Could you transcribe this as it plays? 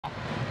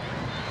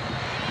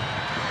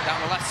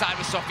left side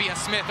with Sophia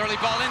Smith. Early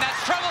ball in,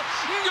 that's trouble.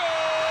 Goal!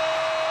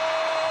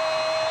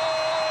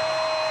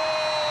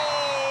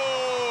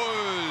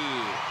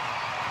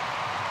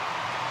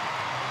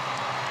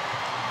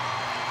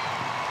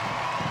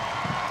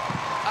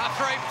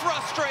 After a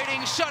frustrating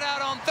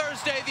shutout on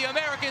Thursday, the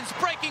Americans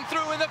breaking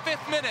through in the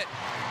 5th minute.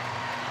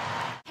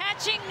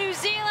 Catching New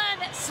Zealand,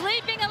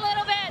 sleeping a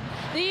little bit.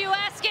 The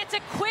U.S. gets a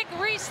quick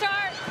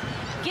restart,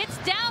 gets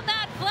down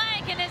that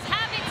flank, and is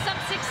having some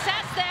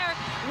success there.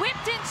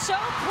 Whipped in so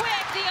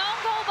quick, the own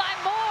goal by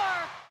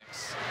Moore.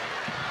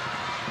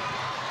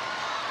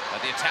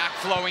 But the attack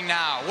flowing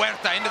now.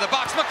 Huerta into the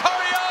box,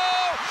 Macario!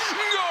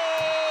 Goal!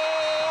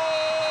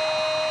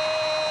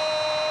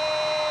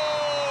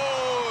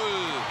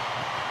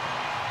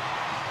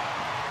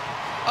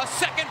 A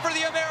second for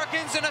the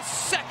Americans and a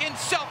second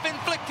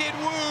self-inflicted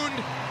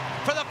wound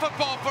for the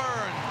football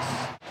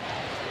Ferns.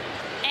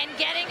 And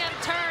getting him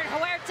turned.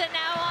 Huerta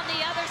now on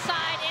the other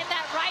side in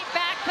that right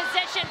back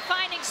position,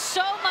 finding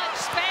so much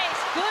space.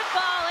 Good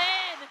ball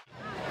in.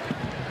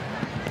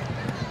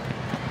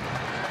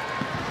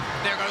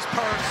 There goes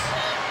Purse.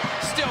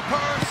 Still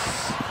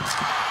Purse.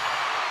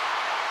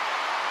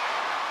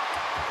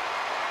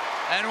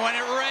 And when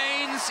it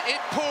rains,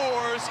 it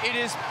pours. It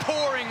is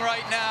pouring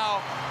right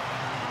now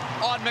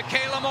on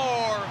Meikayla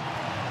Moore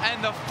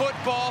and the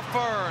football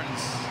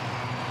Ferns.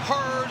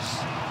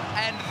 Hers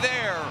and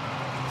their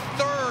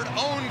 3rd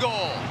own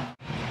goal.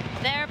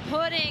 They're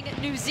putting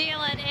New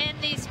Zealand in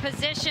these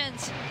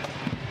positions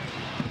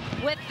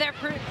with their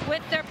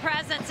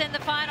presence in the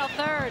final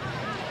third.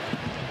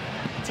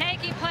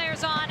 Taking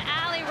players on,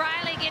 Ali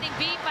Riley getting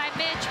beat by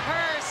Midge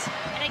Purse.